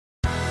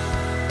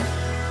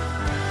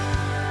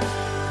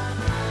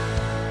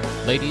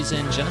Ladies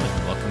and gentlemen,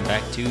 welcome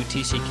back to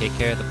TCK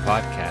Care, the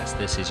podcast.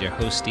 This is your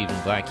host, Stephen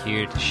Black,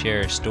 here to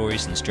share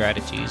stories and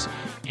strategies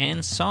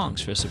and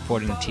songs for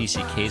supporting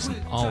TCKs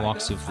in all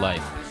walks of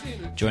life.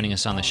 Joining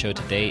us on the show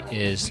today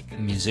is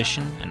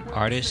musician and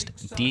artist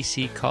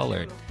DC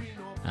Collard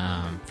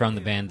from the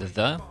band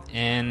The,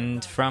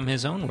 and from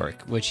his own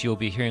work, which you'll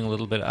be hearing a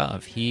little bit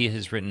of. He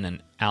has written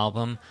an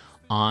album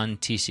on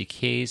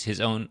TCKs,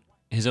 his own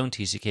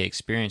TCK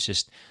experience,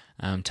 just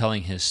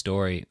telling his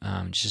story,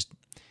 just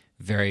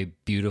very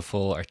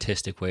beautiful,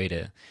 artistic way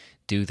to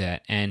do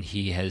that. And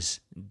he has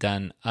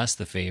done us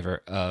the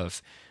favor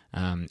of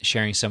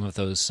sharing some of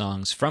those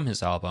songs from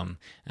his album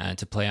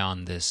to play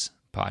on this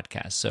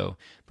podcast. So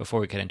before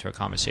we get into our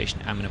conversation,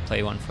 I'm going to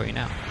play one for you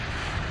now.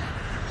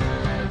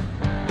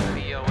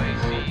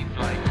 VOAC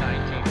Flight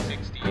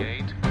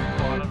 1968,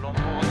 Kuala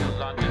Lumpur to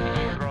London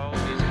Heathrow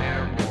is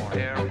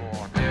airborne.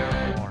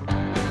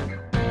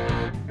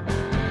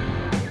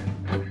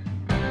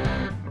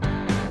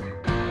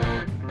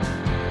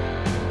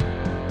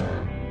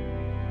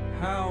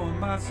 How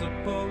am I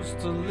supposed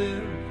to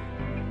live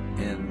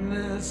in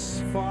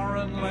this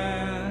foreign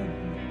land?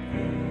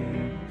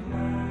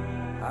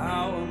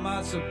 How am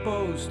I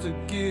supposed to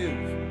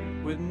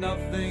give with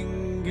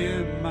nothing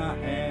in my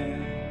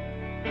hand?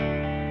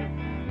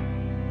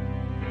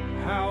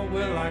 How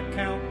will I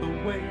count the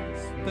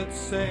ways that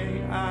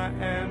say I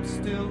am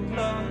still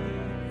loved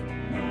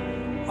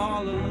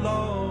all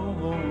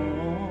alone,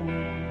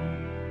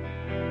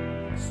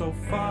 so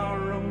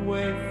far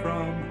away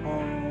from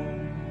home?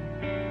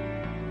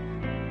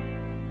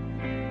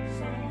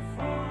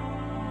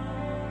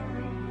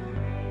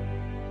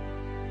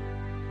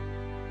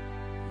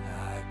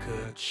 Like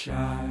a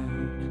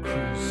child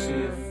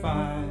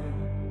crucified,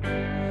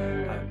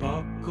 I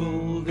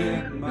buckled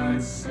in my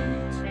seat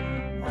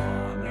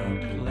on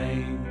a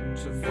plane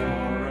to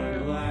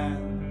foreign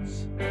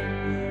lands,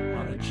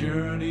 on a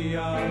journey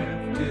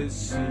of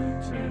deceit.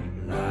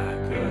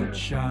 Like a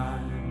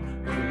child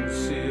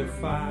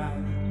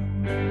crucified,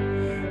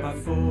 I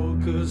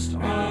focused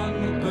on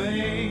the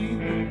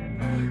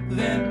pain,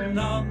 then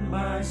numbed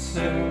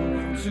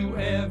myself to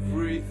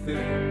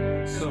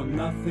everything, so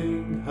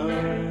nothing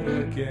hurt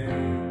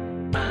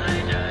again.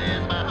 Malaysia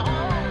is my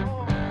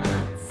home.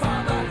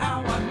 Father,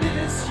 how I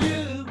miss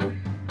you.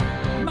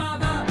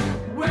 Mother,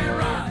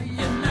 where are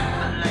you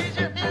now?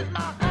 Malaysia is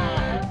my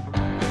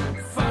home.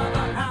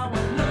 Father, how I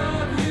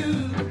love you.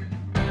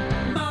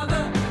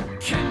 Mother,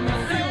 can you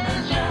feel me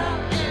now?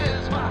 Malaysia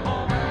is my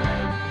home.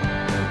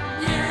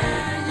 Yeah.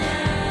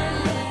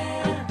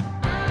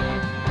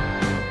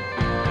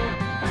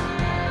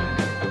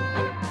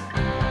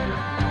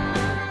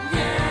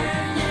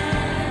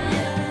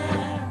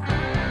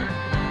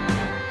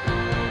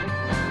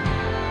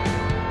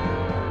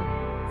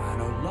 I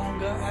no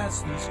longer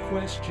ask these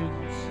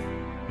questions.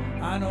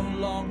 I no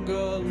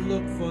longer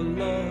look for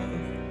love.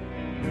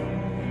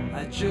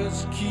 I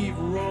just keep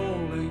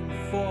rolling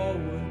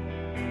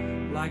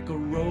forward like a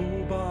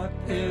robot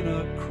in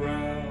a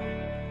crowd.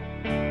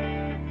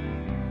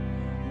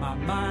 My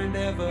mind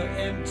ever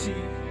empty,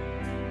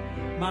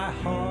 my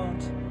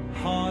heart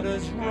hard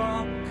as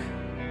rock.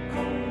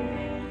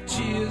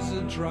 Tears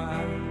are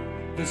dry,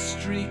 the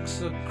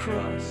streaks are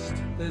crust.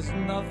 There's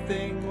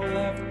nothing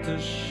left to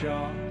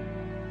shock.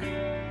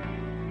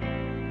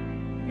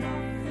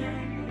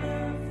 Nothing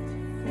left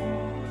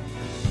for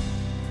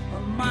a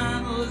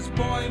mindless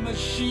boy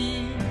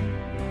machine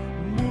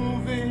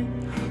moving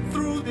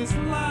through this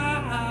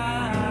line.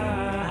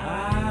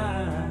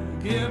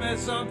 Give me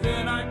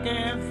something I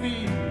can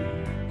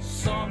feel,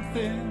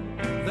 something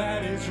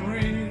that is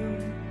real.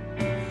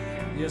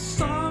 Yes,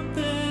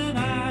 something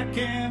I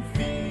can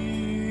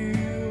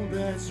feel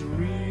that's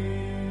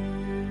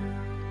real.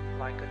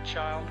 Like a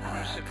child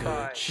Like a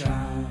crucified.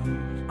 child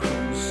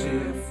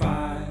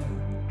crucified,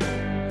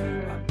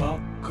 I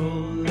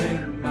buckle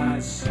in my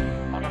seat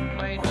On a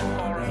plane to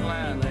foreign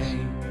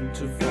lands.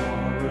 to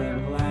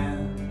foreign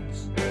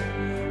lands,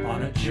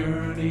 on a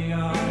journey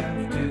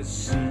of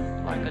deceit.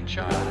 Like a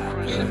child Like a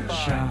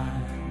crucified.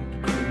 child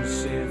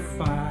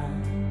crucified,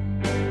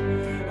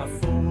 I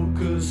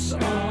focus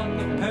on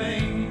the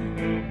pain,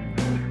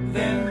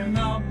 then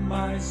numb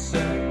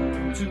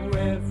myself to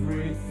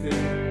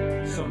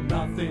everything, so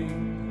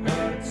nothing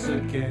hurts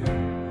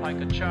again.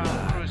 Like a child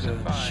Like a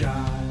crucified.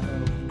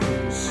 child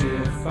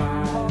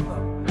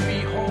crucified,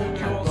 Behold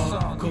your son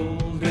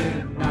buckled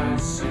in my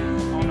seat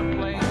on a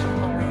plane to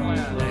foreign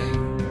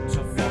lands.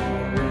 to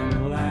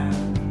foreign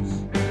lands,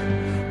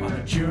 on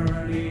a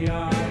journey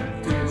of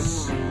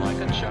deceit. Like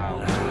a child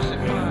Like a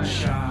crucified.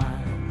 child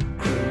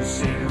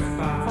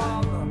crucified,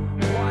 Father,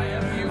 why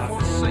have you I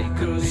forsaken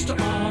focused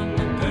me? on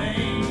the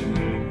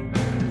pain,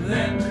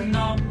 then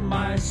numb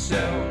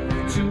myself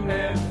to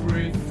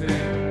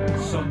everything,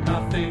 so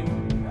nothing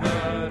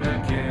hurt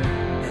again.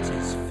 It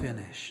is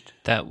finished.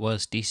 That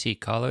was DC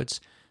Collard's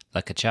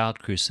Like a Child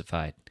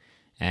Crucified.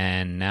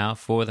 And now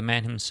for the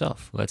man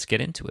himself. Let's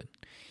get into it.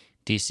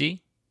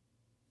 DC,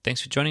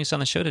 thanks for joining us on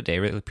the show today.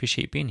 Really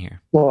appreciate you being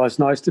here. Well, it's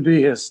nice to be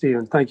here,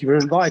 Stephen. Thank you for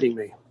inviting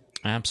me.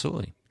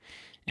 Absolutely.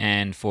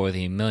 And for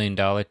the $1 million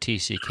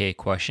TCK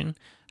question,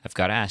 I've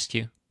got to ask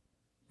you,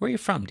 where are you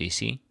from,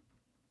 DC?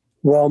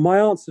 Well, my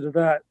answer to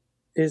that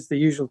is the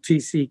usual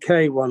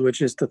TCK one, which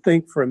is to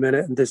think for a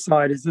minute and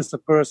decide, is this a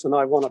person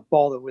I want to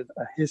bother with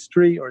a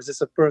history, or is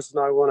this a person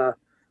I want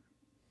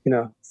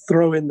to,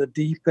 throw in the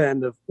deep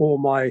end of all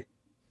my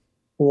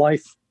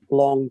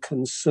lifelong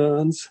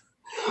concerns?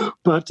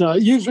 But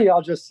usually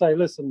I'll just say,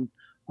 listen,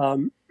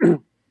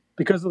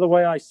 because of the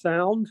way I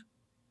sound,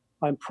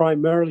 I'm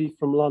primarily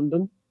from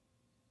London.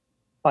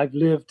 I've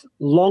lived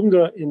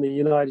longer in the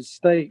United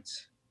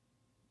States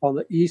on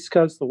the East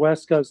Coast, the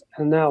West Coast,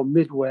 and now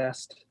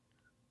Midwest,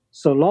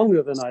 so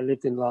longer than I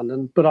lived in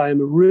London. But I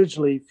am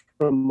originally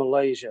from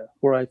Malaysia,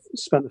 where I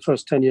spent the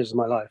first 10 years of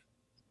my life.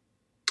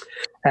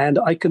 And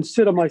I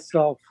consider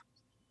myself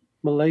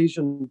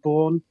Malaysian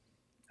born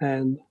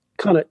and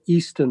kind of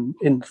Eastern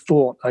in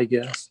thought, I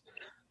guess.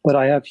 But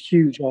I have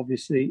huge,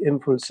 obviously,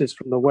 influences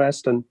from the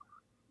West and,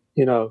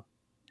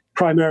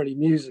 primarily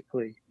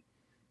musically,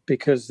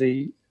 because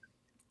the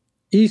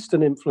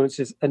Eastern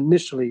influences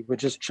initially were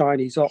just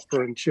Chinese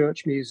opera and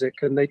church music,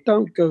 and they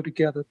don't go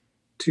together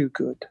too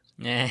good.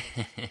 That'd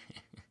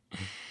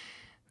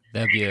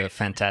be a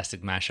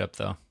fantastic mashup,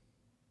 though.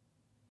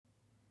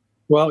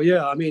 Well,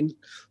 yeah, I mean,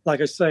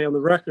 like I say, on the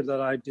record that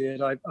I did,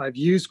 I've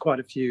used quite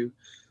a few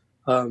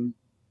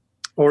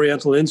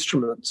Oriental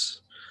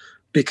instruments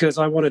because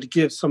I wanted to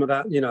give some of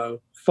that,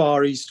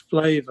 Far East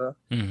flavor,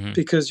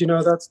 because,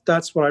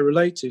 that's what I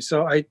relate to.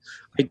 So I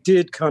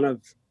did kind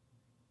of,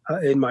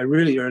 in my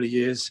really early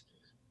years,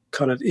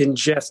 kind of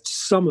ingest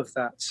some of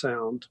that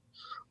sound.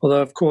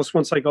 Although, of course,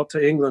 once I got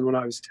to England when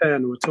I was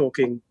 10, we're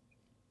talking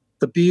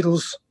the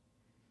Beatles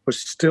were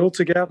still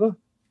together.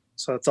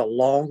 So it's a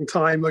long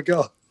time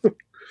ago.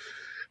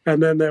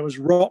 And then there was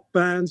rock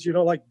bands,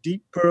 like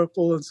Deep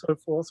Purple and so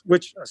forth,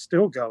 which are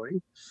still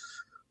going.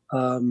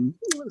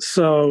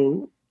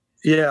 So,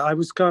 yeah, I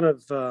was kind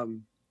of,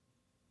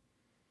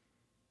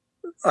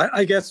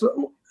 I guess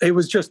it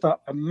was just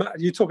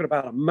you're talking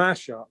about a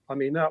mashup. I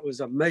mean, that was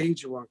a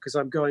major one because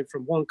I'm going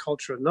from one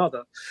culture to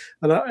another.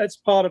 And it's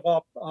part of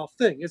our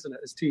thing, isn't it,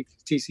 as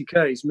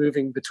TCKs,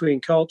 moving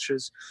between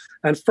cultures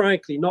and,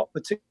 frankly, not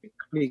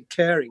particularly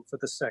caring for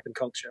the second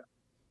culture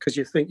because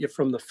you think you're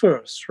from the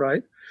first,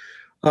 right?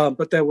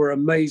 But there were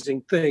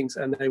amazing things,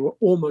 and they were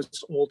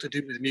almost all to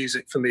do with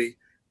music for me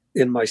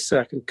in my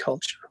second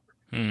culture.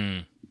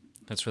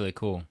 That's really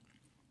cool.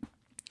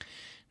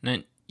 Now,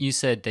 you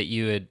said that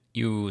you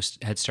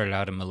had started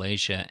out in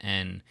Malaysia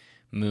and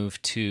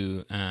moved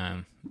to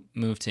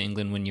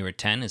England when you were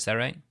 10. Is that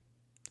right?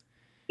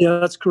 Yeah,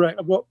 that's correct.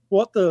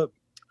 What the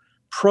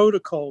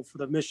protocol for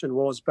the mission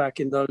was back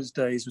in those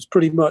days was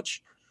pretty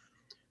much,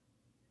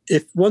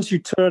 if once you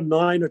turned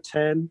 9 or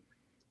 10,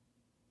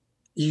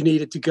 you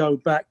needed to go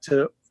back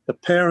to the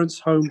parents'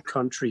 home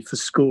country for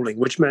schooling,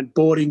 which meant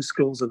boarding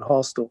schools and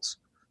hostels.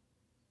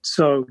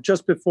 So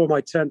just before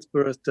my 10th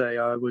birthday,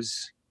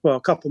 a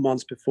couple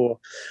months before,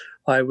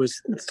 I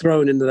was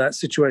thrown into that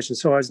situation.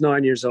 So I was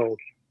 9 years old.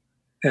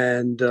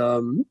 And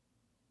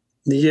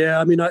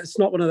it's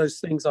not one of those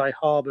things I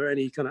harbor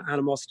any kind of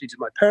animosity to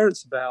my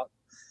parents about,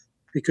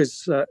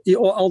 because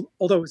although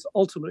it was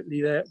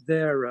ultimately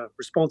their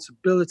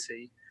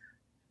responsibility,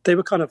 they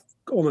were kind of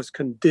almost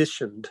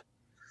conditioned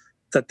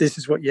that this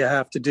is what you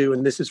have to do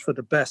and this is for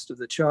the best of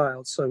the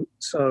child. So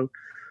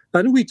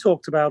and we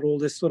talked about all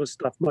this sort of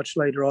stuff much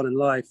later on in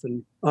life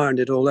and ironed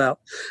it all out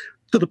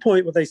to the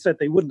point where they said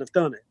they wouldn't have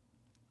done it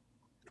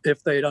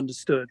if they'd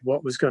understood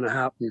what was going to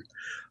happen.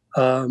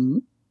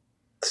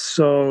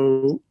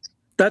 So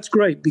that's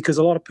great, because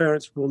a lot of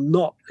parents will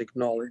not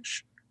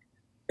acknowledge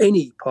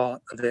any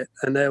part of it,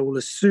 and they will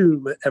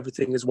assume that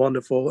everything is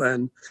wonderful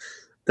and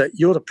that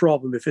you're the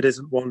problem if it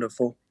isn't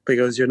wonderful,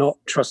 because you're not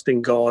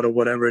trusting God or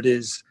whatever it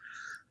is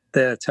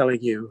they're telling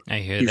you I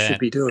hear you that. should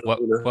be doing.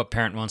 What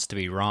parent wants to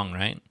be wrong,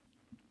 right?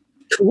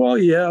 Well,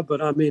 yeah,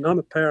 but I mean, I'm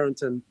a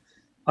parent, and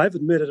I've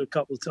admitted a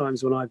couple of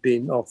times when I've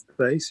been off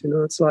base.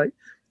 It's like,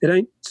 it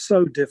ain't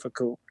so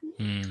difficult.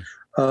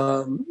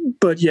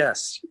 But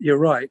yes, you're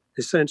right.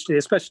 Essentially,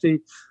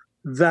 especially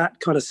that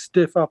kind of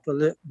stiff upper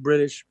lip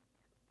British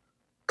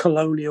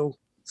colonial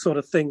sort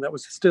of thing that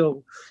was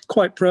still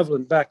quite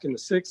prevalent back in the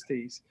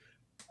 60s,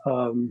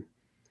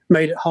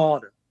 made it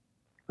harder,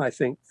 I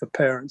think, for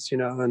parents,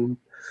 and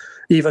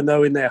even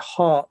though in their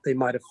heart they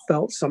might have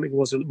felt something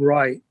wasn't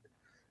right,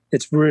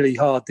 it's really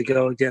hard to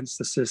go against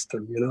the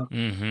system,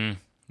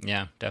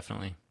 Yeah,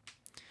 definitely.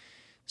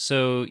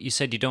 So you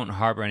said you don't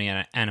harbor any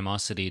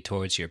animosity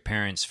towards your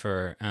parents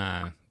for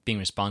being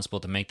responsible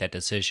to make that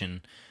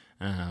decision.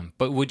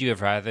 But would you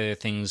have rather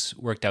things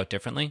worked out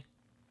differently?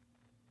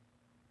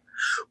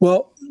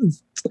 Well,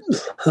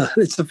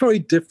 it's a very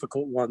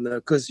difficult one,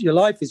 though, because your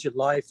life is your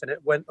life and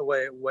it went the way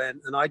it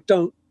went. And I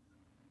don't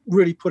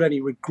really put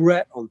any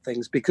regret on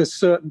things, because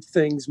certain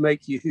things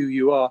make you who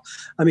you are.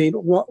 I mean,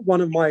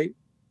 one of my,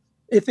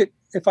 if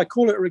I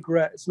call it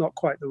regret, it's not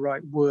quite the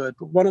right word,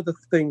 but one of the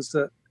things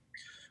that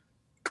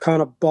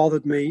kind of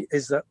bothered me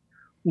is that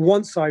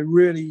once I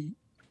really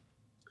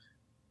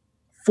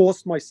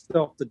forced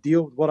myself to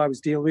deal with what I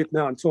was dealing with.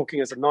 Now I'm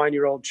talking as a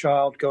 9-year-old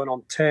child, going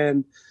on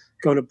 10,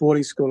 going to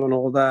boarding school and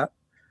all that,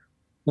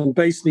 and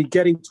basically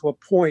getting to a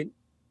point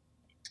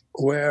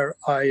where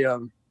I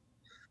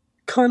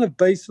kind of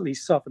basically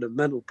suffered a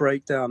mental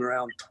breakdown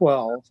around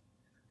 12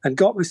 and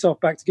got myself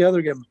back together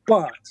again.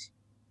 But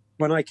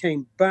when I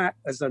came back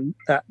as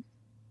that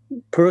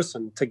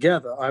person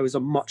together, I was a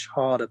much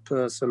harder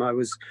person. I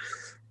was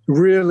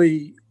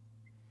really,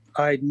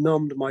 I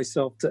numbed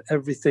myself to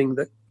everything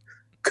that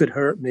could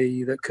hurt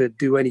me, that could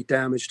do any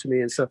damage to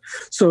me. And so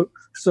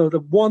the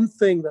one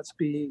thing that's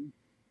been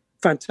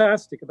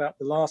fantastic about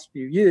the last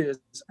few years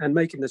and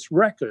making this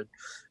record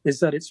is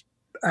that it's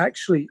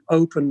actually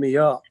opened me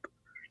up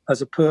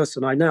as a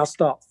person. I now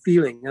start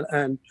feeling,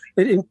 and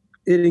it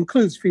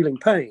includes feeling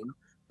pain,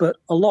 but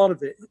a lot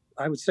of it,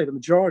 I would say the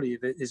majority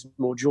of it, is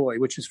more joy,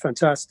 which is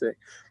fantastic.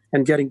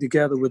 And getting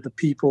together with the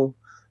people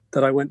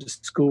that I went to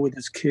school with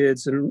as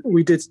kids. And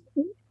we did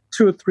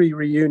 2 or 3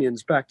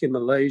 reunions back in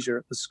Malaysia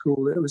at the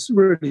school. It was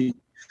really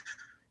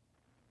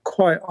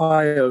quite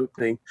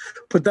eye-opening.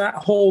 But that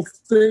whole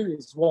thing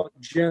is what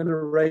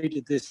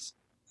generated this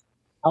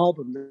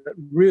album that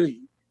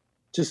really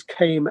just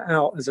came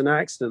out as an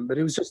accident. But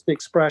it was just the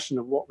expression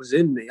of what was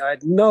in me. I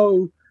had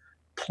no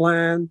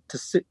plan to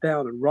sit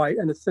down and write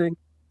anything.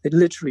 It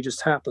literally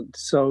just happened.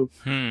 So,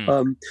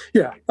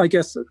 yeah, I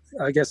guess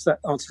that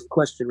answers the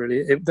question,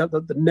 really.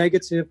 The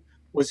negative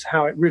was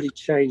how it really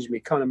changed me,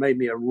 kind of made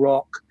me a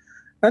rock.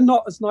 And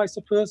not as nice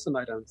a person,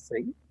 I don't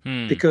think,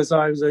 because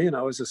I was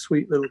a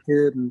sweet little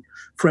kid and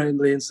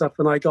friendly and stuff,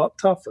 and I got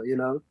tougher,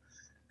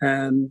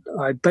 and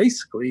I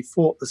basically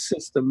fought the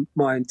system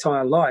my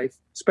entire life,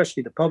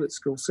 especially the public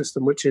school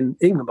system, which in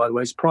England, by the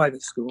way, is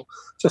private school,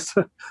 just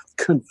to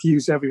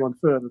confuse everyone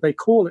further. They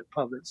call it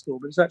public school,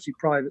 but it's actually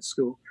private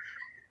school.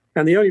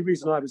 And the only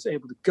reason I was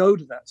able to go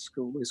to that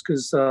school is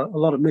because a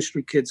lot of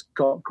missionary kids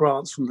got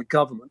grants from the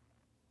government.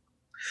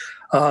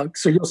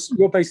 So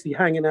you're basically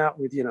hanging out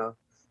with,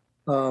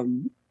 I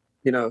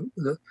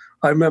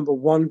remember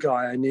one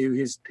guy I knew,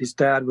 his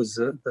dad was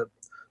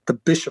the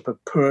Bishop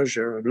of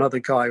Persia. Another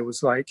guy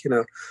was like,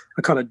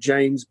 a kind of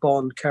James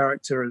Bond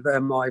character of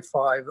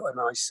MI5,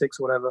 MI6,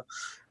 whatever.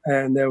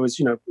 And there was,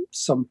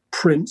 some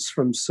prince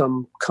from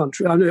some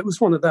country. I mean, it was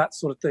one of that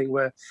sort of thing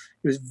where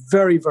it was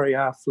very, very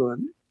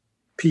affluent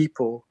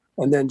people,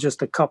 and then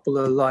just a couple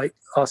of like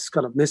us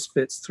kind of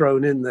misfits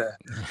thrown in there.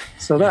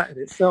 So that in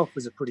itself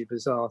was a pretty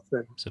bizarre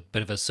thing. It's a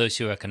bit of a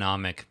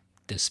socioeconomic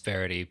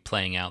disparity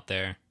playing out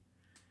there.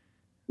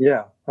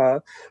 Yeah.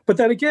 But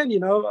then again,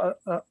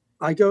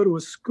 I go to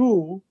a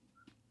school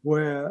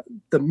where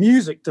the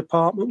music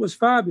department was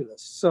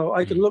fabulous. So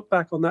I can look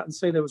back on that and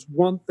say there was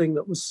one thing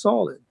that was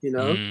solid,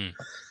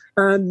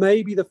 And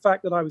maybe the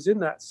fact that I was in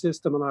that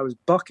system and I was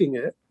bucking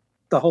it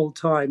the whole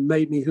time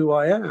made me who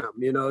I am,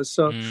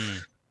 So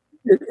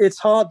it's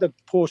hard to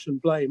portion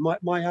blame.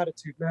 My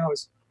attitude now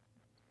is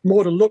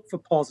more to look for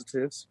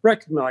positives,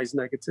 recognize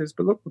negatives,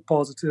 but look for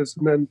positives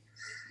and then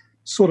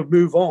sort of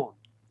move on.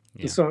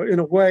 Yeah. And so in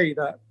a way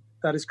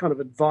that is kind of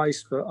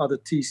advice for other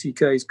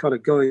TCKs kind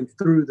of going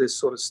through this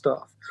sort of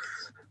stuff.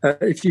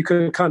 If you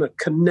can kind of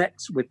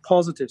connect with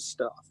positive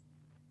stuff,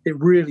 it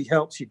really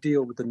helps you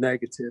deal with the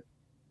negative.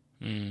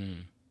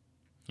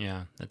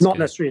 Yeah, that's not good.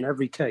 Necessarily in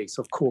every case,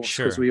 of course,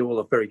 because we all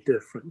are very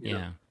different.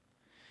 Yeah.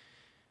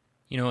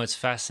 It's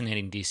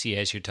fascinating, DC,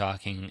 as you're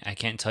talking. I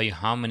can't tell you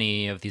how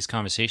many of these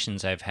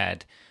conversations I've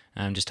had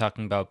just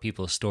talking about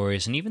people's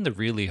stories, and even the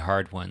really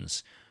hard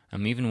ones.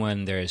 Even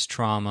when there's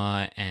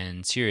trauma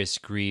and serious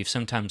grief,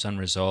 sometimes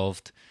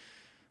unresolved,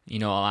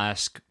 I'll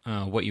ask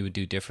what you would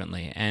do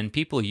differently. And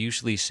people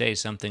usually say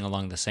something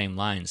along the same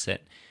lines,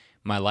 that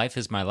my life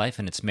is my life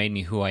and it's made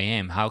me who I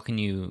am. How could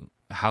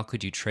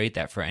you trade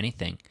that for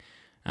anything?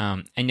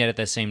 And yet at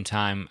the same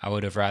time, I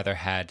would have rather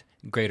had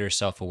greater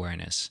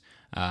self-awareness,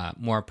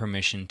 more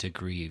permission to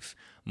grieve,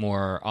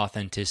 more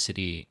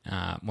authenticity,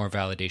 more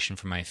validation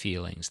for my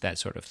feelings, that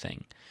sort of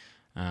thing.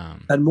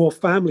 And more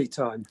family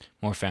time.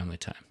 More family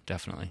time,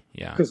 definitely,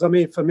 yeah. Because,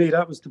 for me,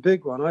 that was the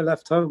big one. I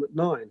left home at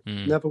 9,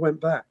 never went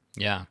back.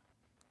 Yeah,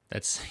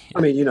 that's...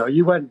 Yeah.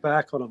 You went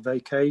back on a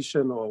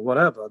vacation or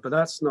whatever, but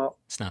that's not...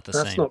 It's not the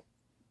same. That's not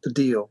the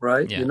deal,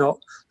 right? Yeah. You're not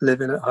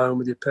living at home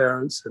with your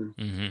parents.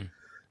 And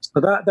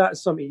so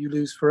that's something you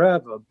lose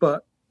forever.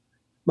 But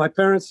my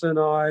parents and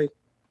I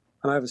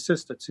have a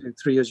sister too,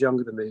 3 years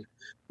younger than me,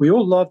 we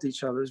all loved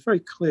each other. It was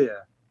very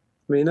clear.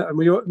 And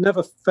we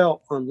never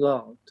felt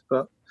unloved,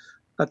 but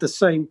at the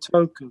same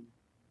token,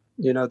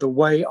 the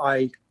way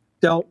I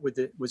dealt with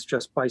it was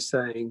just by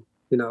saying,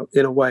 in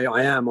a way,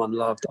 I am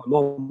unloved. I'm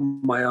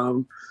on my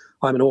own.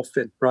 I'm an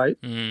orphan, right?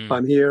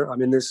 I'm here.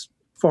 I'm in this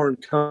foreign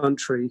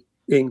country,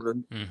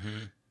 England.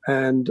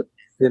 And,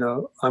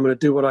 I'm going to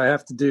do what I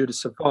have to do to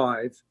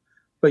survive.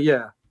 But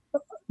yeah,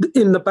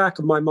 in the back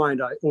of my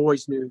mind, I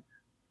always knew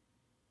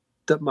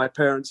that my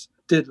parents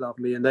did love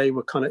me and they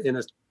were kind of in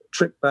a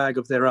trick bag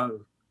of their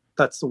own.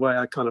 That's the way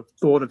I kind of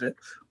thought of it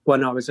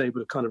when I was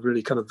able to kind of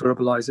really kind of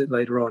verbalize it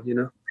later on,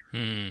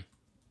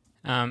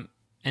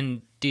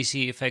 And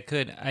DC, if I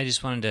could, I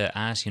just wanted to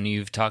ask,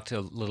 you've talked a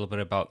little bit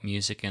about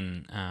music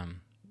and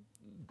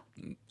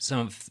some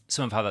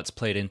of how that's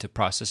played into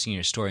processing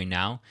your story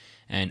now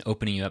and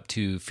opening you up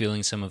to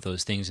feeling some of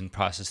those things and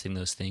processing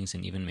those things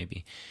and even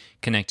maybe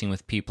connecting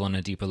with people on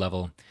a deeper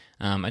level.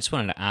 I just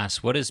wanted to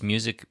ask, what has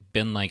music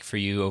been like for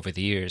you over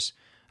the years?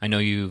 I know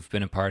you've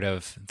been a part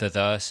of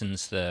The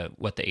since the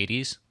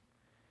 80s?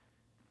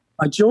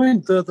 I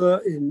joined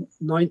The in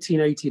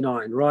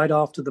 1989, right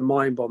after the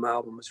Mind Bomb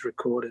album was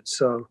recorded.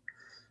 So,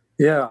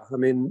 yeah, I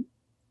mean,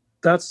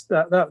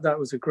 that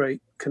was a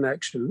great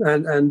connection.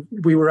 And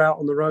we were out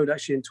on the road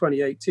actually in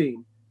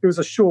 2018. It was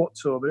a short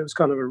tour, but it was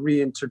kind of a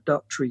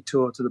reintroductory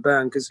tour to the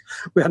band because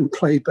we hadn't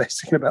played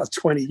basically in about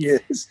 20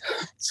 years.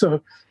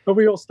 So, but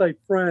we all stayed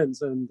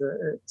friends, and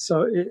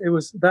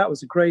that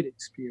was a great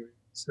experience.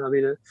 I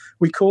mean,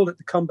 we called it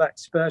the Comeback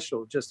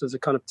Special, just as a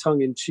kind of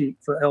tongue-in-cheek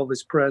for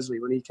Elvis Presley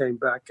when he came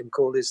back and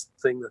called his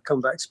thing the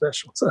Comeback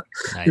Special. So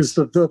nice. It was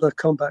the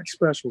Comeback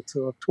Special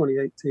tour of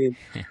 2018.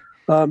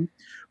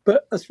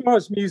 But as far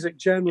as music,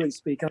 generally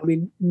speaking, I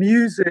mean,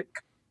 music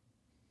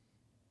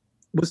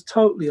was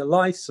totally a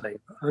lifesaver.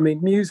 I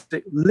mean,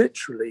 music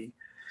literally,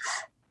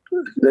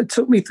 it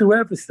took me through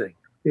everything,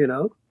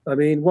 I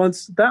mean,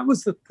 that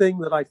was the thing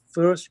that I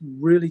first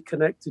really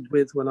connected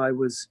with when I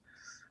was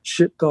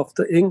shipped off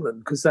to England,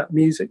 because that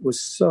music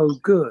was so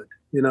good,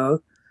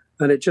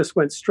 and it just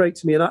went straight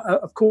to me. And I,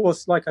 of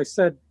course, like I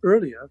said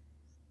earlier,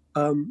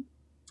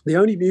 the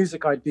only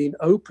music I'd been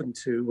open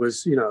to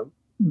was,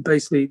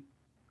 basically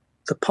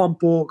the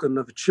pump organ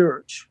of a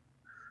church,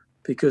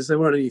 because there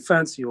weren't any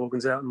fancy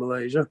organs out in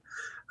Malaysia.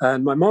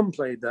 And my mum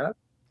played that.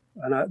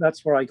 And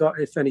that's where I got,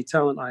 if any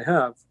talent I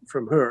have,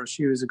 from her.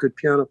 She was a good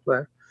piano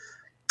player.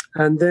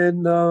 And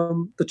then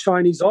the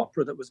Chinese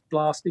opera that was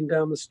blasting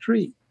down the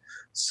street.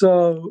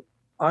 So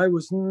I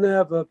was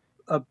never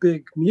a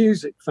big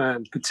music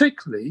fan,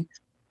 particularly,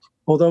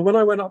 although when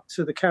I went up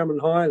to the Cameron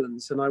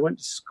Highlands and I went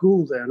to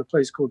school there in a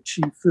place called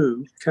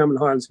Chifu, Cameron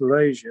Highlands,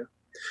 Malaysia,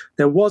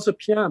 there was a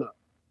piano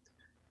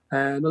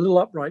and a little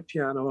upright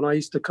piano, and I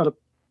used to kind of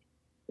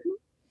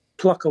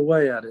pluck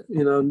away at it,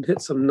 and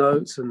hit some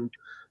notes, and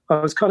I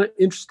was kind of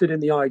interested in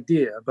the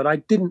idea, but I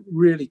didn't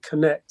really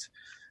connect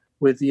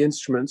with the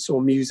instruments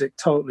or music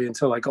totally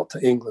until I got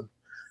to England.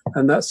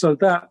 And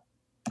that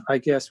I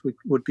guess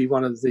would be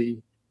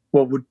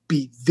would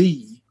be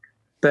the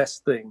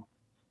best thing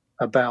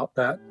about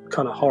that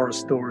kind of horror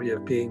story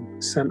of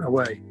being sent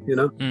away,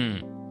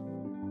 Mm.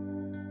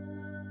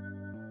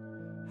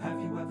 Have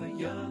you ever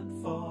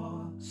yearned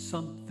for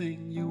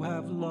something you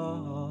have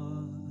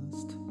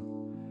lost?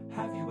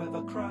 Have you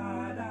ever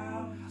cried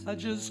out, I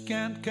just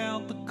can't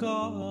count the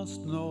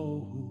cost?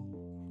 No,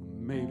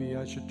 maybe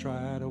I should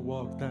try to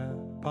walk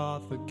that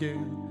path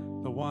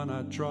again, the one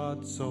I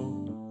trod so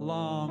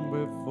long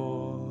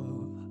before,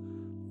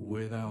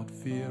 without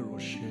fear or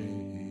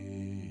shame.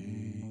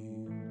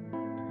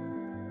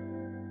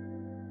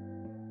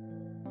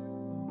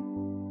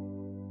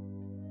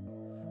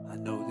 I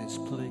know this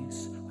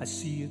place, I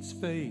see its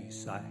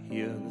face, I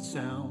hear the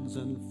sounds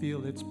and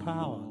feel its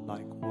power,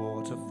 like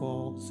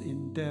waterfalls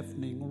in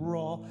deafening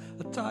roar.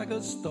 A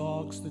tiger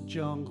stalks the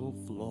jungle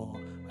floor,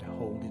 I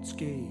hold its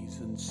gaze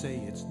and say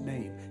its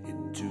name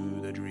into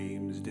the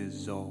dream's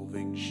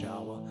dissolving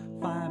shower.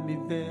 Find me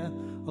there,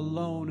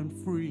 alone and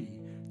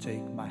free,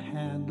 take my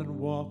hand and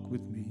walk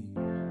with me.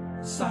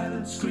 A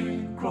silent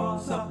scream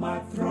crawls up my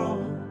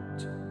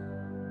throat,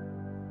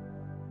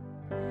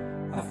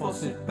 I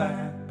force it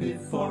back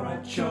before I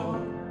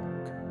choke.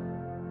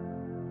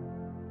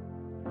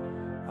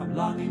 I'm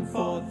longing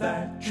for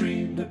that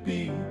dream to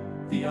be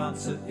the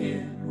answer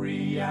in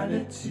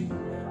reality.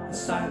 A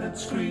silent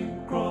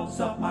scream crawls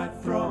up my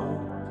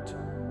throat,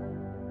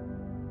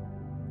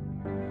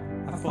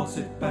 I force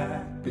it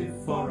back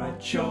before I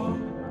choke.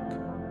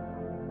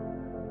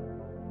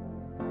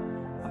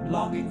 I'm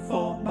longing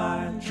for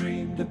my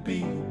dream to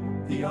be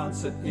the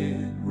answer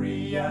in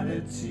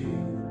reality.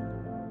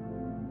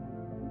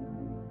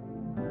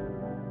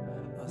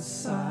 A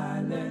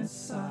silent,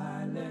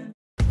 silent.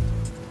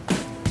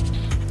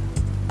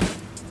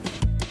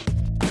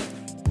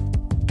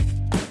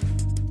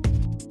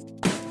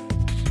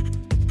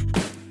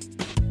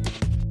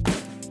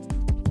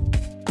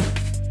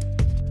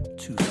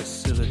 To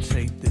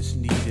facilitate this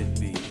need in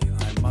me,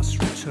 I must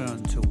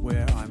return to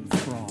where I'm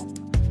from,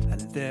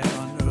 and there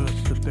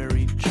unearth the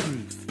buried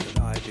truth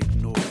that I've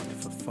ignored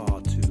for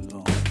far too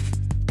long.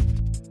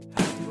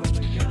 Have you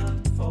ever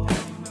yearned for,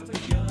 ever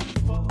yearned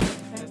for,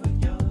 ever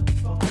yearned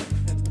for,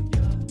 ever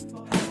yearned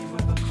for? Have you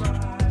ever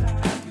cried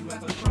out, have you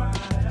ever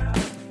cried out,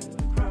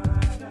 ever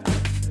cried out,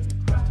 ever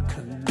cried out?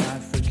 Can I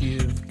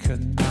forgive,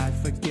 can I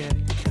forget,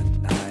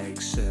 can I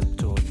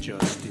accept or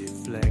just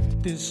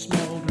deflect this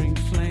smoldering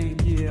flame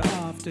year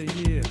after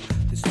year,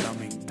 this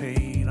numbing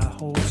pain I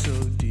hold so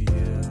dear?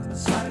 A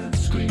silent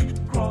scream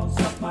crawls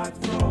up my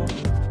throat,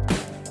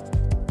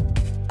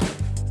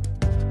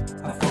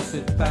 I force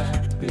it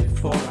back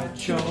before I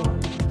choke.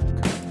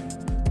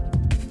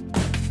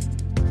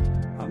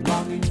 I'm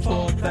longing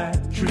for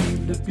that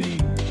dream to be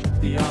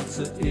the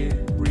answer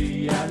in reality.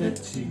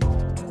 reality.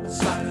 A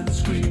silent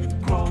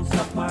scream crawls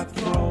up my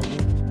throat.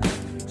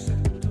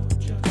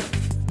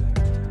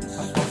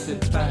 I force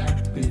it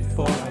back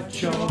before I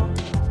choke.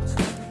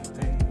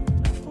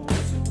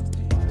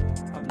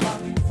 I'm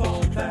longing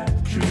for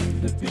that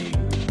dream to be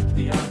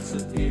the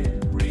answer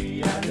in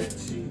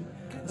reality.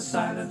 A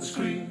silent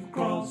scream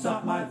crawls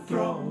up my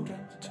throat.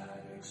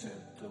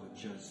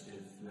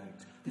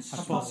 I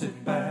force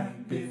it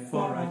back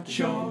before I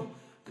choke.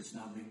 This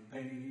numbing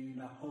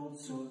pain I hold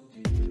so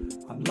deep.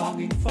 I'm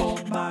longing for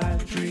my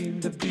dream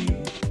to be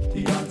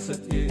the answer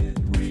in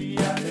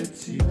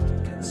reality.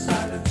 A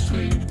silent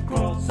scream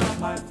crawls up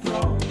my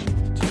throat.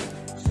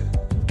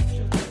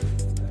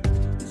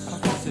 I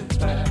force it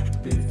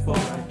back before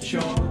I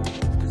choke.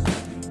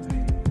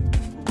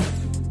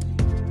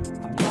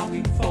 I'm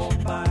longing for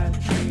my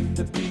dream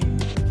to be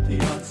the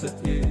answer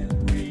in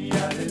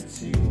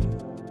reality.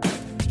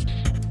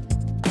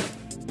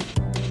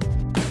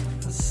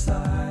 A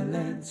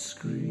silent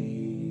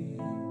scream.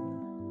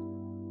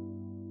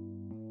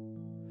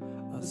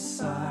 A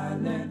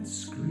silent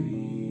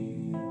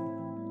scream.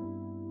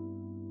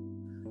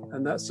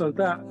 And that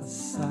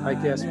I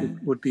guess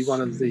would be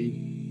one of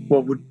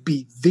what would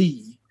be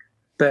the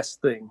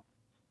best thing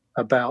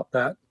about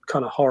that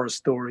kind of horror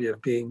story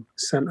of being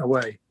sent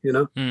away, you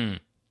know?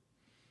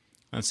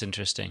 That's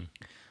interesting.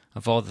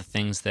 Of all the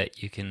things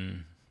that you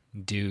can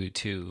do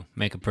to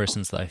make a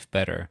person's life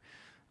better,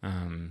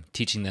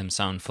 teaching them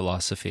sound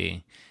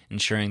philosophy,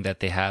 ensuring that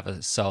they have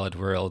a solid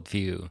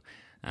worldview,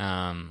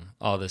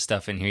 all this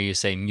stuff. And here you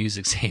say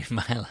music saved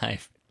my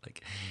life.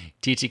 Like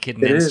teach a kid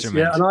an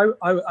instrument. Yeah, and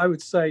I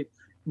would say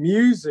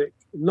music,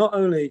 not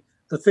only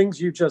the things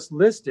you just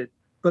listed,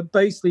 but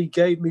basically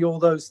gave me all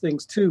those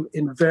things too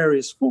in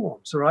various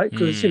forms, right?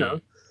 Because, you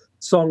know,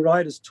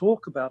 songwriters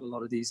talk about a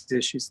lot of these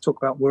issues, talk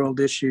about world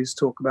issues,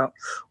 talk about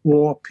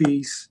war,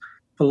 peace,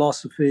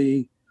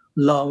 philosophy,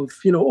 love,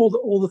 you know,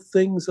 all the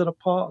things that are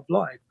part of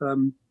life.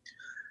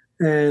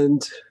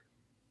 And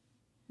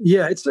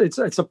yeah, it's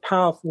a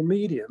powerful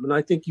medium, and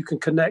I think you can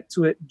connect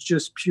to it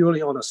just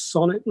purely on a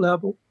sonic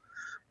level.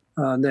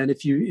 And then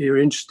if you're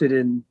interested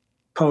in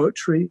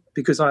poetry,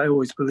 because I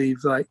always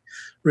believe like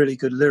really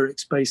good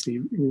lyrics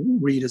basically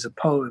read as a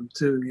poem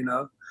too, you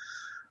know,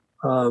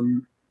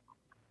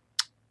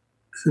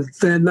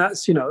 then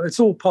that's, you know, it's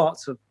all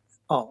parts of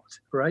art,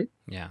 right?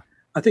 Yeah.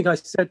 I think I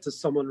said to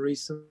someone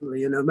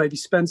recently, you know, maybe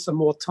spend some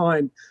more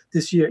time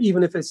this year,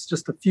 even if it's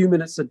just a few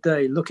minutes a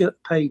day, look at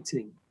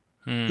painting,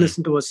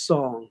 listen to a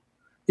song,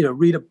 you know,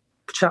 read a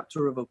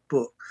chapter of a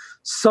book,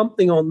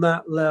 something on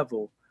that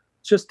level,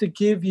 just to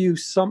give you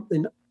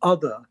something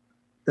other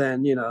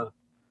than, you know,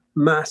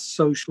 mass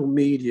social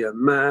media,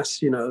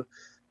 mass, you know,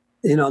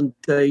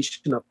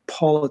 inundation of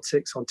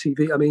politics on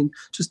TV. I mean,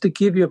 just to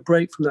give you a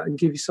break from that and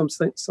give you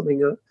something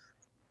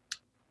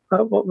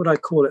what would I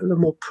call it? A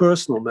little more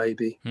personal,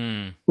 maybe,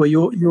 where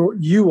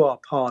you are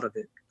part of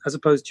it as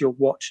opposed to you're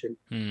watching.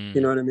 You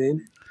know what I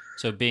mean?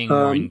 So being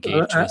more engaged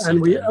with and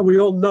something. we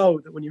all know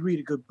that when you read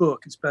a good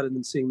book, it's better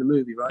than seeing the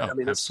movie, right? Oh, I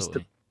mean,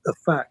 absolutely. It's just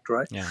a fact,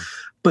 right? Yeah.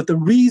 But the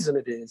reason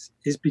it is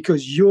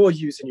because you're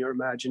using your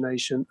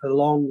imagination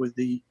along with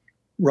the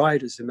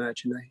writer's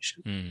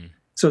imagination.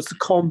 So it's a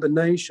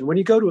combination. When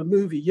you go to a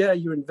movie, yeah,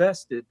 you're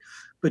invested,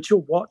 but you're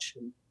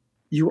watching.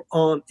 You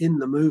aren't in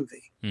the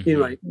movie.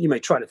 You may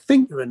try to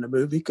think you're in the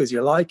movie because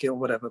you like it or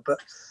whatever, but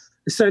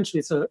essentially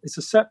it's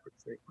a separate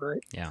thing,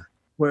 right? Yeah.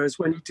 Whereas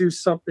when you do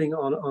something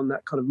on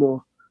that kind of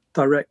more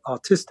direct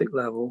artistic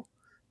level,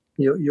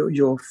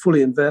 you're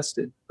fully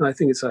invested. And I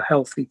think it's a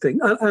healthy thing.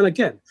 And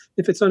again,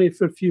 if it's only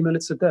for a few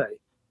minutes a day,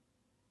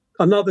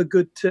 another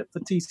good tip for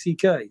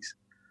TCKs: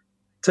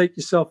 take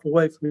yourself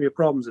away from your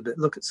problems a bit.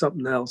 Look at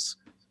something else.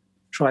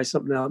 Try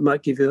something out. It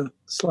might give you a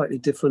slightly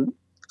different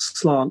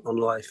slant on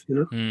life, you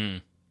know?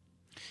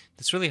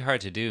 That's really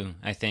hard to do,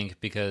 I think,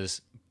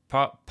 because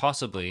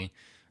possibly,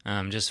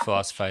 just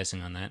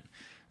philosophizing on that,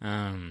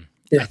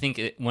 I think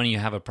when you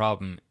have a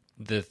problem,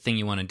 the thing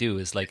you want to do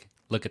is like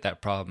look at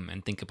that problem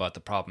and think about the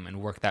problem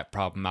and work that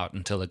problem out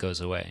until it goes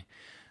away.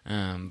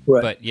 Right.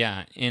 But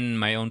yeah, in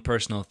my own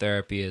personal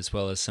therapy, as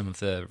well as some of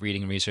the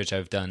reading and research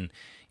I've done,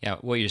 yeah,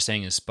 what you're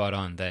saying is spot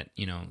on, that,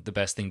 you know, the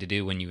best thing to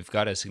do when you've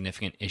got a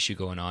significant issue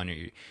going on or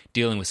you're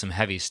dealing with some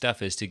heavy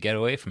stuff is to get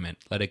away from it,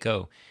 let it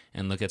go,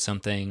 and look at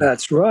something.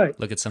 That's right.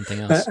 Look at something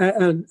else.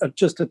 And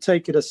just to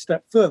take it a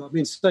step further, I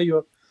mean, say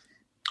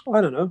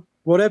I don't know,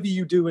 whatever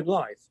you do in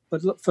life.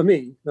 But look, for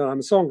me, I'm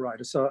a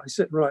songwriter, so I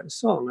sit and write a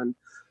song.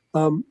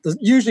 And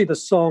usually the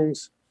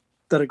songs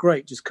that are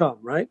great just come,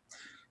 right?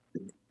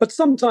 But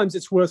sometimes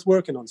it's worth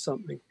working on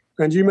something.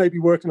 And you may be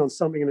working on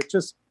something and it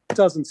just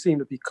doesn't seem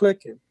to be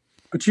clicking.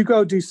 But you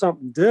go do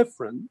something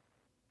different,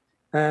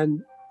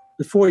 and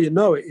before you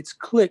know it, it's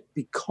clicked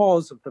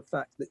because of the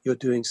fact that you're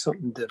doing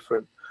something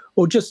different.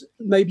 Or just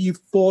maybe you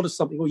thought of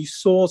something, or you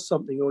saw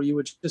something, or you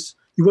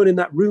weren't in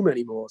that room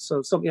anymore,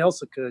 so something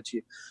else occurred to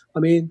you. I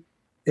mean,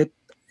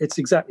 it's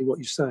exactly what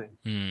you're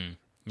saying.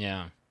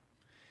 Yeah.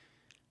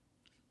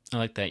 I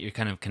like that. You're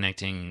kind of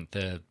connecting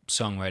the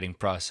songwriting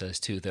process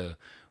to the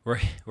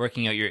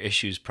working out your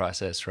issues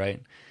process,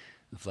 right?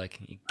 Of like,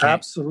 you can't...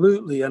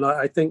 Absolutely. And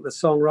I think the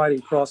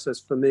songwriting process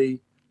for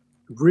me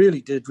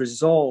really did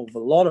resolve a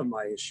lot of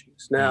my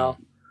issues. Now,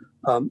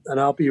 and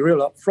I'll be real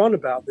upfront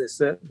about this,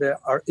 that there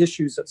are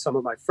issues that some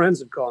of my friends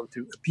have gone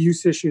through,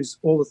 abuse issues,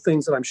 all the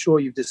things that I'm sure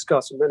you've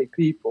discussed with many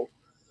people,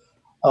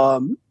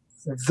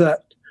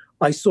 that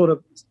I sort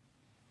of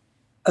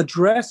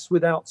address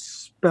without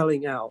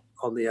spelling out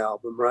on the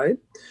album, right?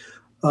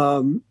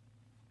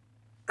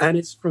 And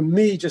it's for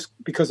me just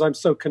because I'm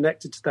so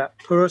connected to that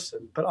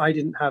person, but I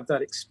didn't have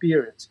that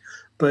experience.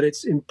 But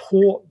it's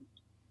important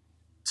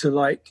to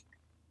like,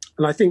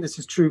 and I think this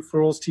is true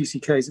for all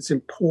TCKs, it's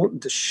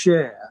important to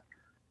share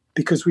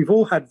because we've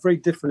all had very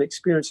different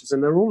experiences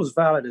and they're all as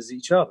valid as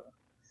each other.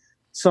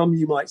 Some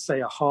you might say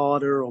are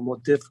harder or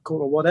more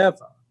difficult or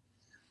whatever,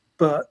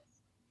 but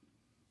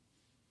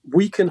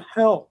we can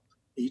help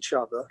each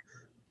other,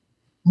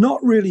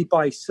 not really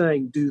by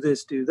saying do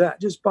this, do that,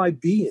 just by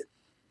being,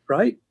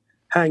 right?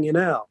 Hanging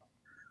out.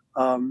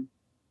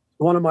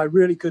 One of my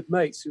really good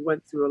mates who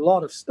went through a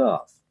lot of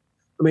stuff.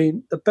 I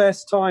mean, the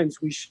best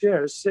times we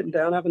share is sitting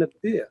down having a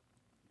beer,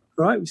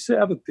 right? We sit,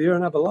 have a beer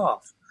and have a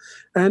laugh.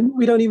 And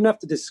we don't even have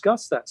to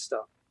discuss that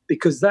stuff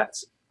because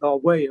that's our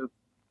way of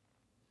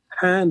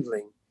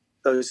handling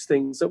those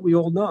things that we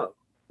all know,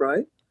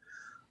 right?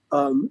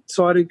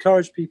 So I'd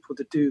encourage people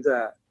to do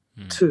that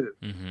too.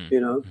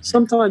 You know,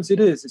 sometimes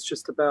it's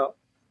just about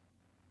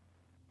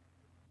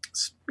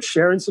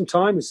sharing some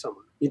time with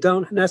someone. You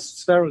don't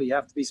necessarily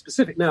have to be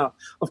specific. Now,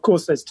 of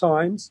course, there's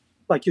times,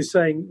 like you're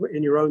saying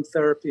in your own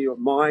therapy or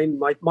mine,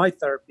 my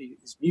therapy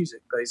is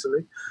music,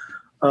 basically,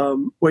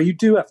 where you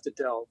do have to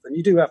delve and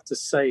you do have to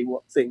say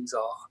what things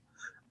are.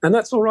 And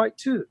that's all right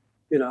too,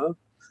 you know.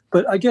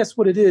 But I guess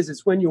what it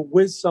is when you're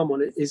with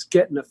someone, it is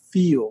getting a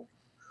feel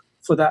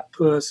for that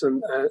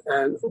person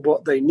and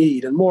what they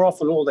need. And more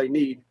often all they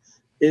need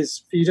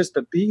is for you just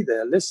to be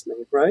there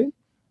listening, right?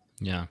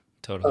 Yeah,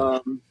 totally.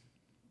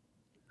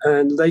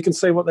 And they can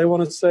say what they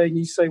want to say and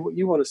you say what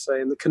you want to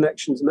say and the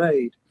connection's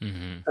made.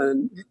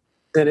 And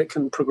then it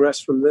can progress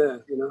from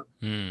there, you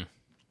know?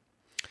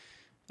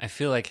 I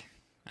feel like,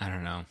 I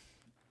don't know,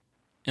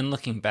 in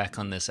looking back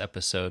on this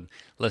episode,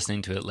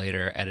 listening to it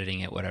later,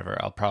 editing it, whatever,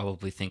 I'll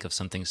probably think of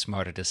something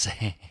smarter to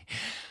say.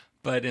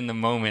 But in the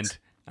moment,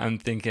 I'm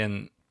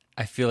thinking,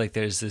 I feel like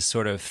there's this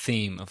sort of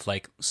theme of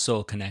like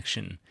soul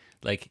connection.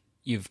 Like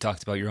you've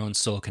talked about your own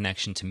soul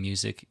connection to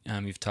music.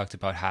 You've talked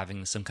about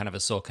having some kind of a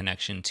soul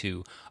connection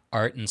to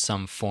art in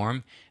some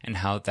form and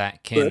how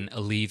that can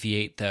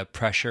alleviate the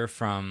pressure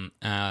from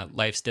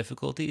life's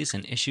difficulties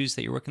and issues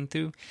that you're working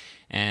through.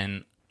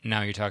 And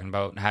now you're talking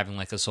about having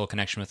like a soul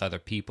connection with other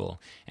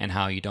people and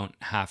how you don't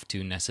have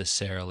to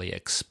necessarily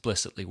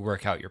explicitly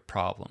work out your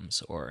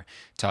problems or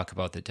talk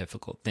about the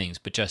difficult things,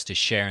 but just to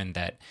share in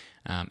that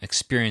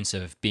experience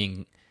of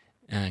being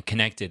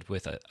connected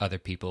with other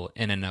people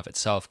in and of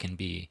itself can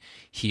be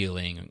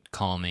healing,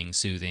 calming,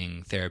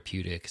 soothing,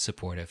 therapeutic,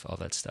 supportive, all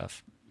that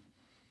stuff.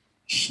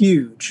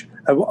 Huge.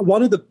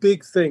 One of the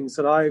big things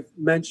that I've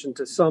mentioned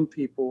to some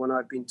people when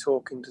I've been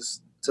talking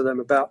to them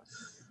about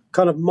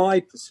kind of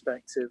my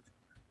perspective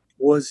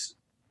was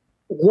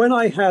when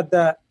I had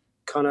that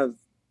kind of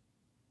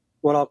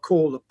what I'll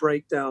call a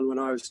breakdown when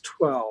I was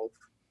 12,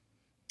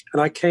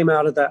 and I came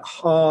out of that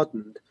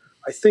hardened.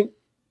 I think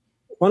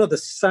one of the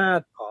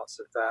sad parts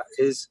of that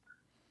is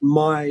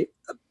my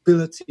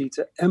ability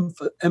to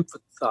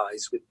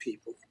empathize with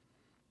people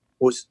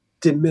was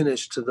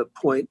diminished to the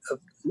point of,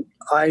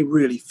 I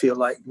really feel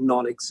like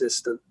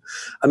non-existent.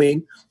 I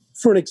mean,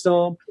 for an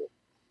example,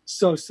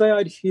 so say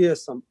I'd hear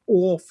some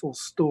awful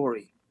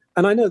story,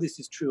 and I know this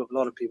is true of a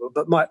lot of people,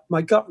 but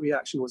my gut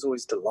reaction was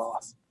always to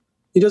laugh.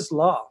 You just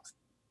laugh.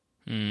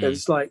 It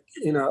was like,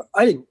 you know,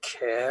 I didn't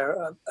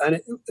care. And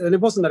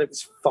it wasn't that it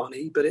was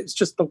funny, but it's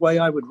just the way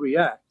I would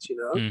react, you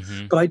know.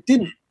 But I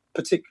didn't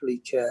particularly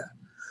care.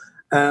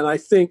 And I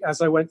think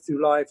as I went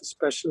through life,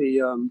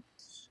 especially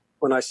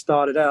when I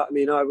started out, I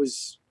mean, I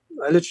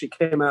literally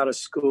came out of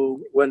school,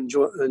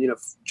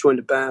 joined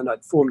a band.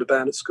 I'd formed a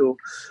band at school,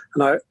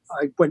 and I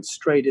went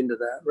straight into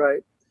that,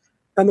 right?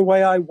 And the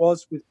way I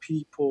was with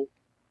people,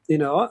 you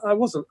know, I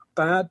wasn't a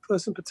bad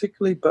person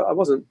particularly, but I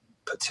wasn't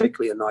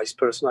particularly a nice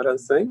person, I don't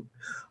think,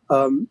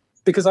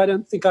 because I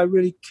don't think I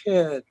really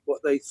cared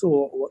what they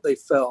thought or what they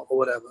felt or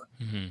whatever,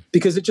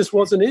 because it just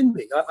wasn't in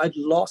me. I'd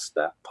lost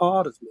that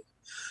part of me.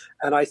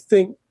 And I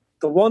think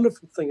the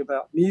wonderful thing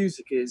about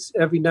music is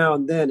every now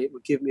and then it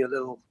would give me a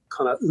little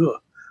kind of,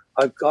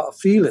 I've got a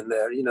feeling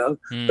there, you know,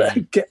 better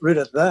get rid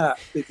of that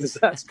because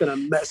that's going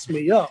to mess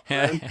me up,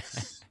 man.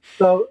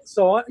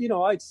 So I, you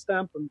know, I'd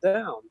stamp them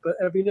down, but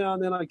every now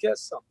and then I get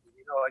something.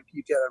 Like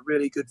you get a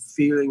really good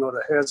feeling, or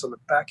the hairs on the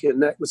back of your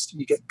neck,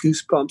 you get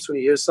goosebumps when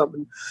you hear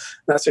something.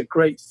 That's a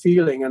great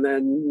feeling. And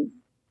then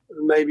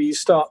maybe you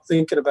start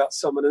thinking about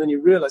someone and then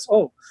you realize,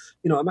 oh,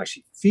 you know, I'm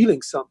actually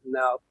feeling something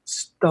now.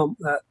 Stump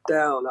that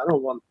down. I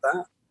don't want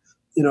that.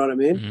 You know what I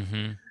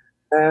mean?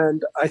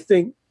 And I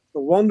think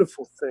the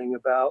wonderful thing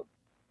about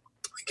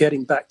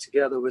getting back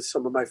together with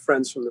some of my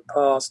friends from the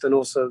past and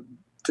also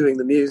doing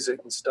the music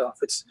and stuff,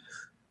 it's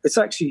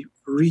actually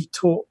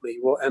re-taught me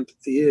what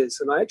empathy is.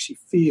 And I actually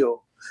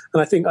feel,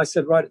 and I think I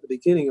said right at the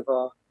beginning of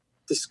our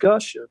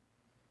discussion,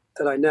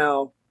 that I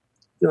now,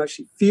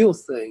 actually feel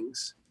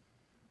things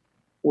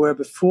where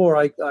before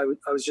I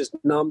was just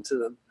numb to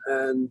them.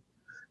 And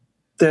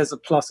there's a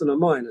plus and a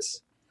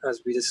minus,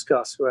 as we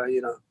discussed, where,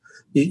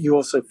 you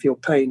also feel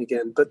pain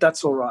again, but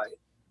that's all right,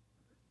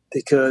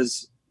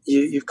 because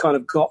you've kind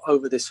of got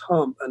over this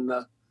hump and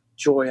the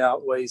joy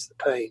outweighs the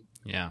pain.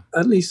 Yeah.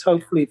 At least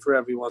hopefully for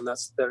everyone,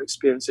 that's their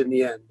experience in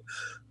the end.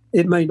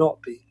 It may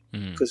not be,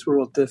 because we're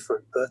all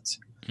different, but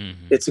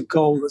it's a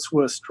goal that's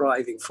worth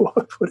striving for,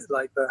 put it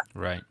like that.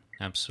 Right.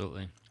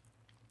 Absolutely.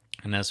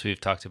 And as we've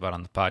talked about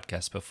on the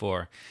podcast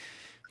before,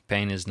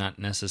 pain is not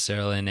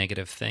necessarily a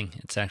negative thing.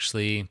 It's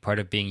actually part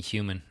of being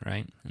human,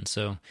 right? And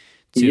so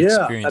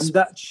experience, and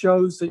that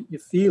shows that you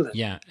feel it.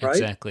 Yeah, right?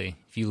 Exactly.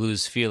 If you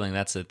lose feeling,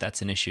 that's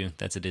an issue.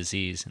 That's a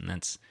disease, and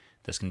that's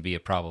going to be a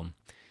problem.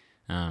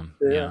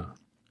 Yeah.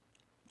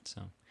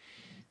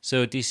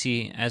 So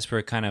DC, as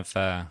we're kind of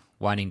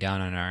winding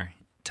down on our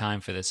time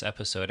for this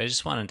episode, I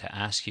just wanted to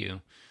ask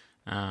you,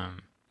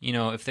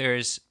 if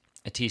there's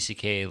a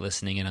TCK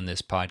listening in on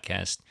this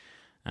podcast,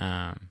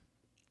 and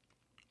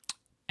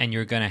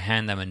you're going to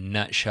hand them a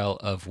nutshell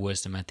of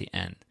wisdom at the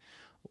end,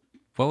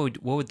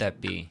 what would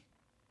that be?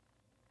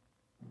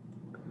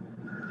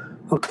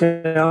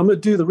 Okay, I'm going to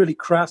do the really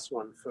crass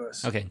one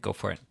first. Okay, go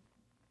for it.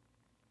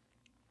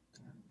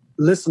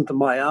 Listen to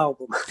my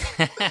album.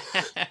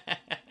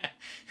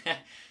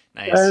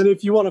 Nice. And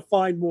if you want to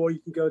find more, you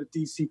can go to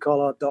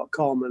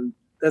dccollard.com, and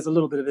there's a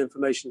little bit of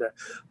information there.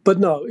 But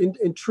no,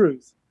 in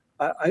truth,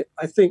 I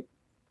think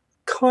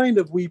kind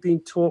of we've been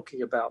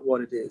talking about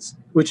what it is,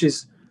 which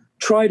is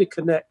try to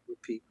connect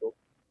with people,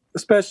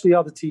 especially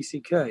other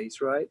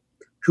TCKs, right,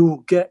 who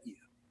will get you,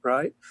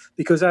 right?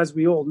 Because as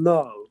we all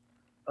know,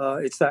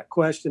 it's that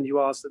question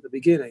you asked at the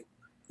beginning.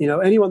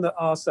 Anyone that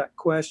asks that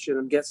question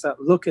and gets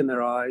that look in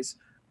their eyes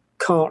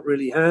can't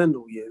really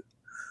handle you.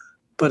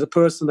 But a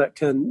person that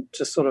can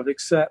just sort of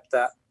accept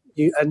that,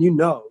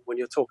 when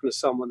you're talking to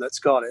someone that's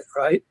got it,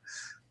 right?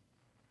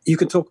 You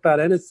can talk about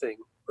anything,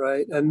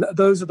 right? And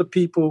those are the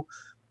people,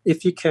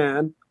 if you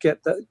can,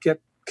 get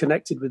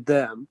connected with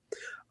them.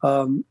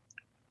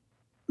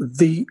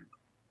 The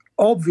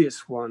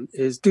obvious one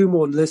is do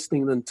more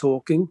listening than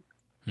talking.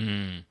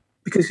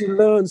 Because you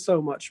learn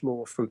so much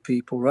more from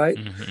people, right?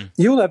 Mm-hmm.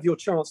 You'll have your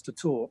chance to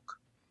talk,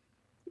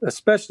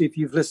 especially if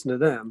you've listened to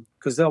them,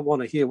 because they'll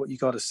want to hear what you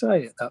got to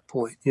say at that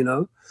point,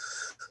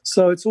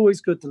 So it's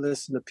always good to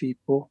listen to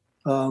people.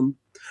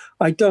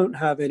 I don't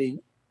have any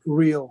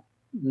real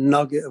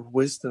nugget of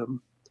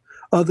wisdom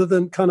other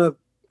than kind of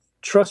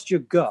trust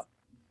your gut.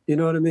 You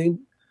know what I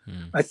mean?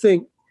 I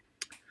think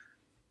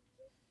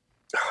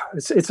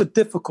it's a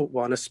difficult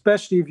one,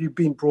 especially if you've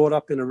been brought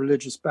up in a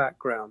religious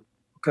background,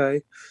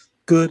 okay?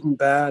 Good and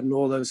bad and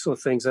all those sort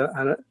of things.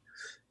 And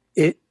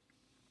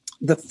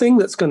the thing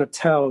that's going to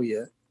tell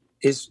you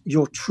is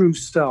your true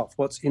self,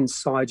 what's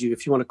inside you,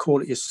 if you want to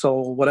call it your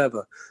soul,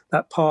 whatever,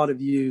 that part of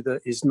you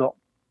that is not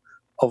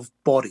of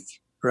body,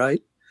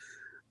 right?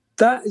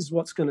 That is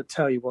what's going to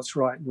tell you what's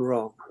right and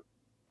wrong.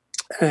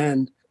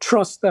 And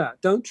trust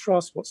that. Don't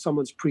trust what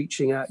someone's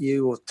preaching at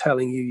you or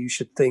telling you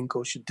should think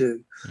or should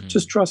do.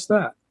 Just trust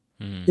that.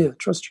 Yeah,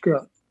 trust your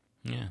gut.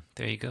 Yeah,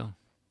 there you go.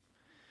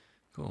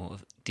 Cool.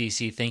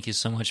 DC, thank you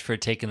so much for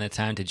taking the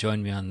time to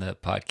join me on the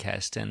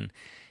podcast. And,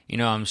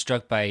 I'm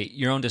struck by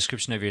your own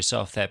description of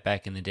yourself that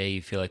back in the day,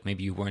 you feel like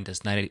maybe you weren't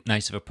as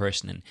nice of a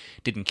person and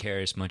didn't care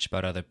as much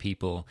about other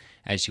people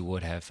as you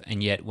would have.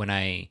 And yet when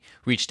I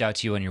reached out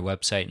to you on your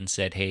website and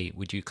said, hey,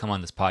 would you come on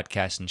this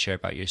podcast and share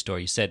about your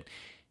story? You said,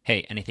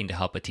 hey, anything to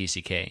help a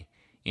TCK.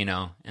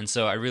 And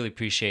so I really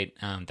appreciate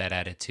that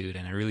attitude,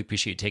 and I really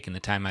appreciate you taking the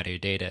time out of your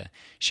day to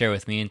share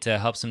with me and to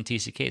help some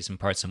TCKs,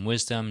 impart some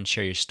wisdom and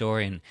share your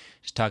story and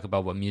just talk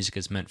about what music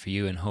has meant for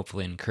you, and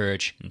hopefully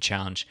encourage and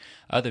challenge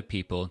other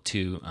people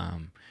to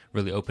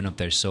really open up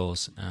their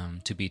souls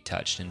to be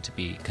touched and to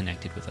be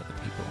connected with other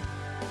people.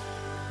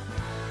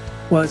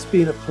 Well, it's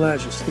been a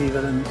pleasure,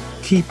 Stephen, and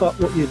keep up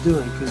what you're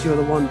doing, because you're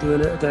the one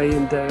doing it day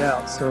in, day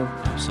out. So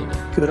absolutely,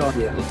 good on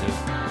you. Will do.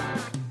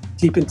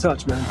 Keep in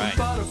touch, man. Right.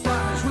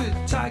 Butterflies with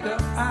tiger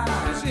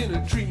eyes in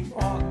a dream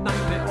all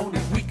night that only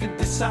we can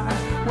decide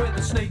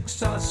whether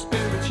snakes are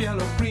spirits,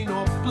 yellow, green,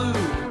 or blue,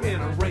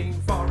 in a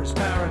rainforest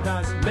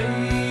paradise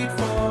made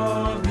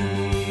for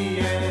me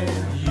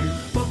and you.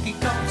 Monkey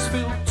cups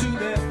filled to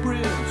their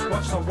brims.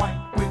 Watch the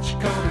white witch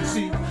come and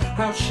see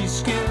how she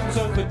skims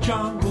over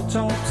jungle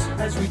tops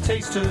as we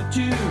taste her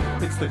dew.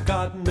 It's the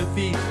Garden of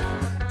Eden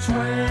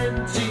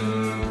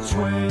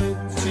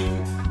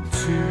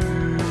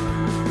 2022.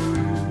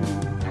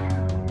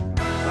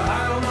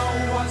 I don't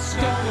know what's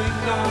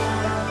going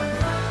on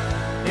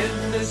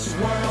in this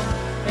world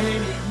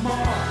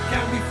anymore.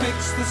 Can we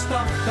fix the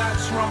stuff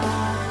that's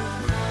wrong?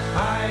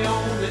 I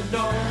only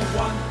know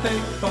one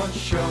thing for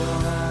sure.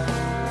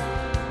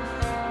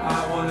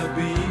 I wanna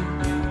be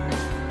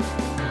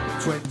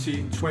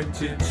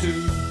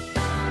 2022.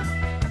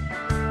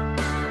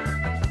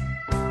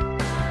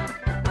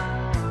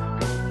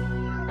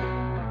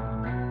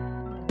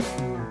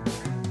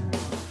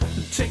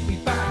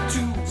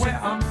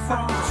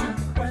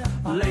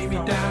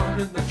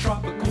 in the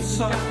tropical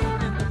sun.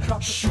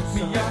 Shoot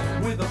me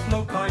up with a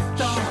float like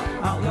dawn.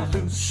 I'll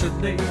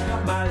hallucinate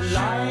my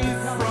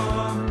life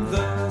from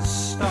the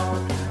start.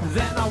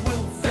 Then I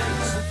will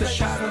face the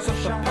shadows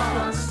of the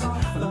past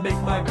and make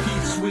my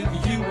peace with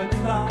you at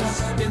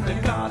last. In the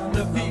Garden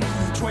of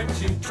Eden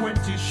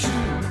 2022,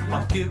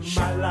 I'll give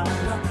my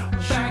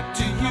life back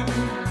to you.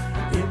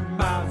 In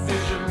my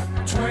vision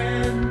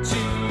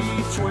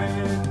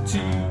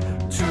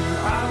 2022,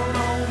 I don't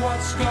know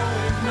what's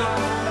going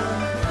on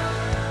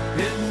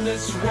in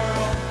this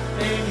world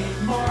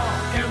anymore.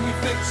 Can we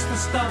fix the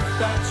stuff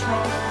that's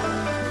wrong?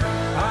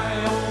 I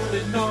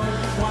only know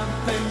one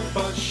thing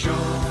for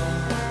sure.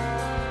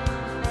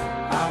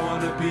 I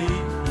wanna be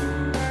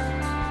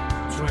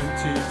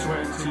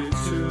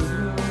 2022.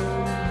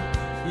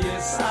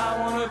 Yes, I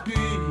wanna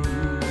be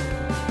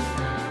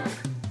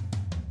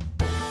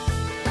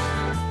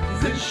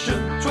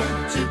Vision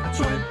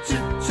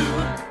 2022.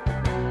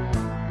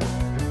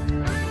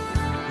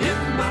 In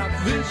my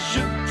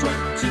Vision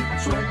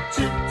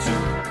 2022.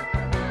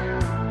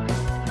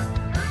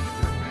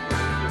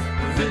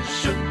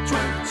 Vision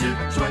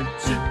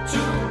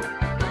 2022.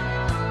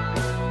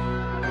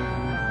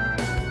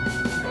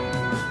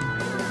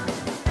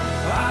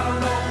 I don't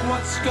know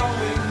what's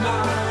going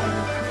on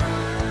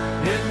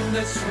in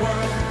this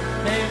world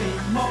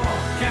anymore.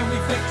 Can we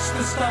fix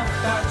the stuff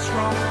that's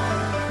wrong?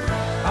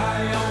 I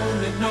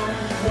only know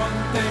one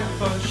thing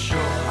for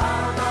sure. I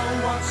don't know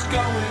what's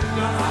going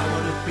on. I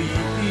wanna be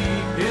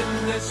in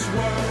this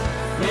world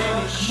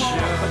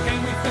anymore. But can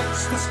we fix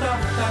the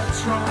stuff that's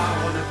wrong? I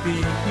wanna be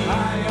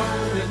I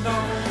only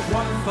know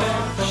one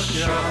thing for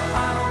sure.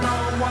 I don't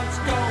know what's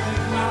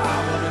going on. I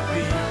wanna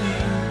be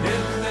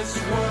in this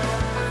world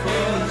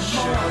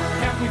anymore.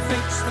 Can we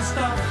fix the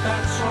stuff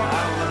that's wrong?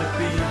 I wanna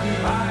be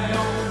I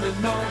only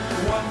know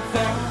one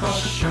thing for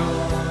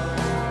sure.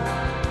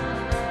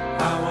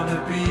 I wanna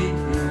be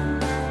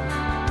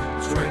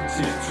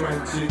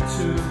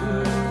 2022.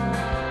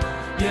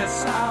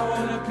 Yes, I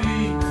wanna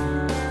be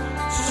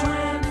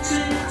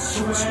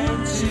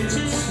 2022.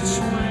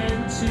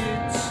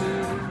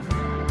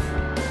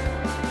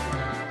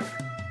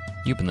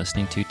 You've been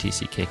listening to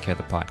TCK Care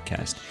the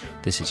podcast.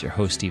 This is your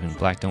host, Stephen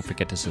Black. Don't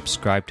forget to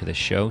subscribe to the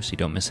show so you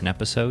don't miss an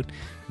episode.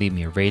 Leave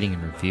me a rating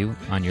and review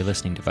on your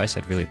listening device.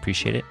 I'd really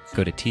appreciate it.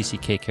 Go to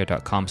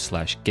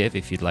tckcare.com/give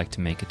if you'd like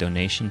to make a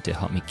donation to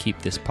help me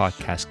keep this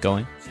podcast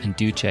going. And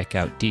do check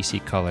out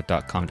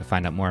dccaller.com to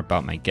find out more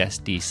about my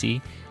guest,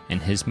 DC, and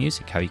his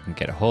music, how you can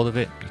get a hold of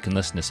it. You can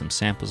listen to some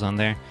samples on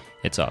there.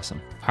 It's awesome.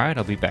 All right,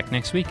 I'll be back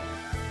next week.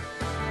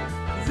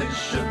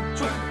 Vision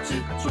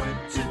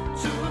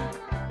 2022.